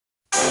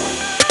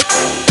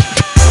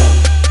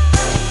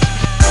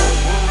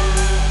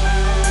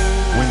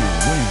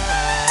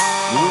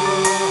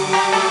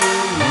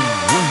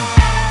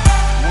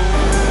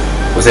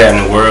What's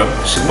happening, world?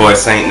 It's your boy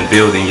Saint in the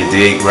building, you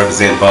dig?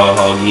 Represent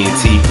Ballhog,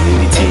 ENT,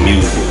 and ET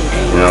Music.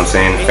 You know what I'm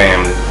saying? The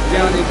family.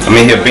 I'm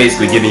in here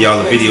basically giving y'all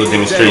a video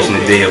demonstration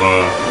today of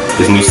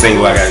this new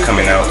single I got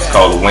coming out. It's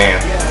called Wham.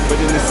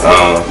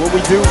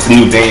 It's a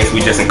new dance.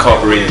 We just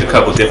incorporated a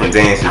couple different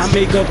dances,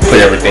 put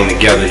everything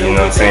together, you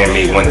know what I'm saying?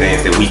 Made one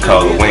dance that we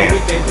call the Wham.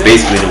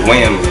 Basically the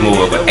Wham is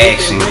more of an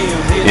action,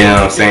 you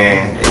know what I'm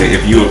saying?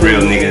 If you a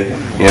real nigga,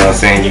 you know what I'm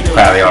saying, you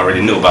probably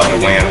already know about the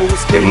Wham.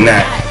 If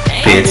not,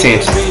 pay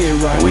attention.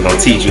 We're gonna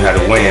teach you how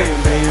to Wham.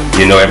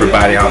 You know,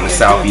 everybody out in the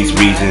southeast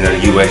region of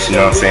the US, you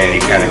know what I'm saying,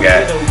 they kinda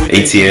got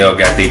ATL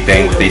got their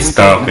thing with their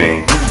stump,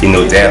 and you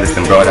know, Dallas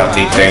done brought out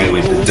their thing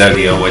with the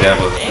Dougie or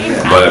whatever.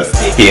 But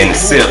here in the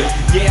SIP,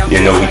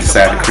 you know, we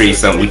decided to create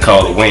something we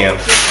call the Wham.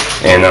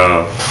 And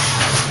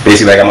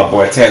basically I got my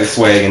boy Tally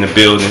Swag in the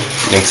building.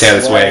 And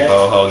Tally Swag,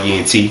 Ballhog,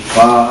 ENT.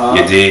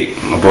 You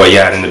dig? My boy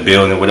Yacht in the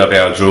building. What up,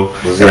 Al Drew?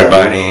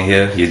 Everybody in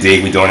here. You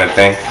dig? We doing that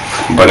thing.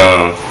 But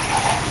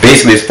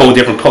basically it's 4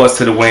 different parts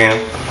to the Wham.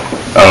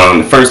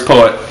 The first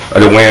part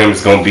of the Wham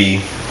is gonna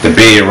be the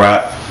bed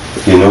rock.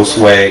 You know,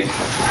 swag.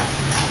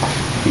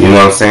 You know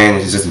what I'm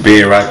saying? It's just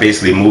bed rock,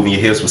 basically moving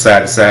your hips from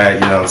side to side, you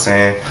know what I'm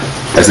saying?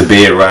 That's a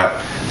bed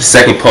rock. The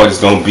second part is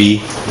gonna be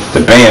the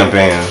bam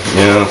bam,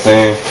 you know what I'm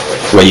saying?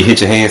 Where you hit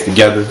your hands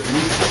together,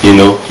 you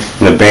know,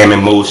 in the bam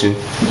in motion, you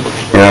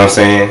know what I'm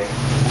saying?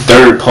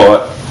 Third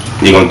part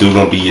you're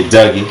gonna be your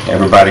Dougie.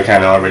 Everybody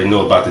kinda already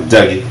know about the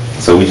Dougie.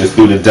 So we just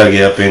threw the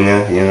Dougie up in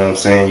there, you know what I'm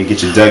saying? You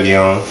get your Dougie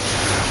on.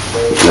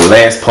 And the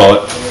last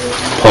part,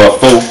 part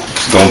 4,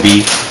 is gonna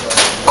be,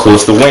 of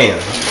course, the Wham,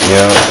 you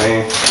know what I'm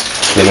saying?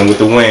 Hitting with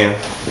the Wham.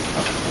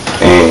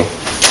 And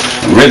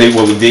really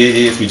what we did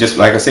is we just,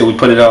 like I said, we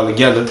put it all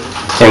together,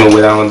 came up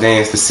with our own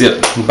dance to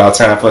SIP. About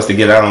time for us to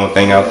get our own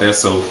thing out there,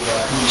 so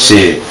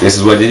shit, this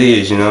is what it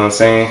is, you know what I'm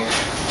saying?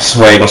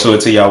 So I'm gonna show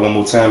it to y'all one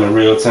more time in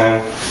real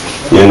time.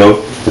 You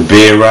know, the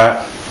bed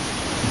rock,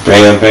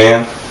 bam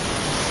bam,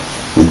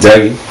 the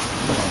Dougie,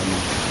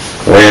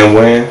 Wham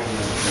Wham,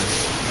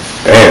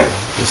 bam.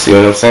 You see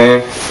what I'm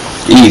saying?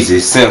 Easy,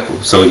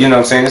 simple. So you know what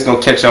I'm saying, it's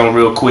gonna catch on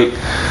real quick.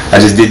 I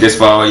just did this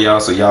for all y'all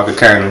so y'all could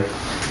kind of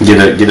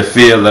get a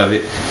feel of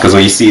it, because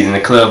when you see it in the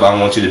club, I don't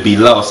want you to be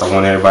lost. I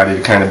want everybody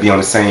to kind of be on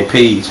the same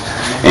page.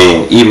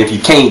 And even if you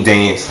can't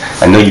dance,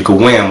 I know you can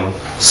Wham them.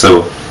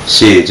 So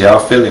shit, y'all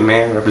feel it,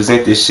 man.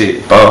 Represent this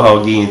shit.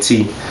 Ballhog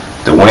ENT,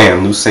 the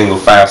Wham, new single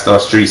 5 Star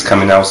Streets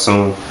coming out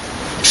soon.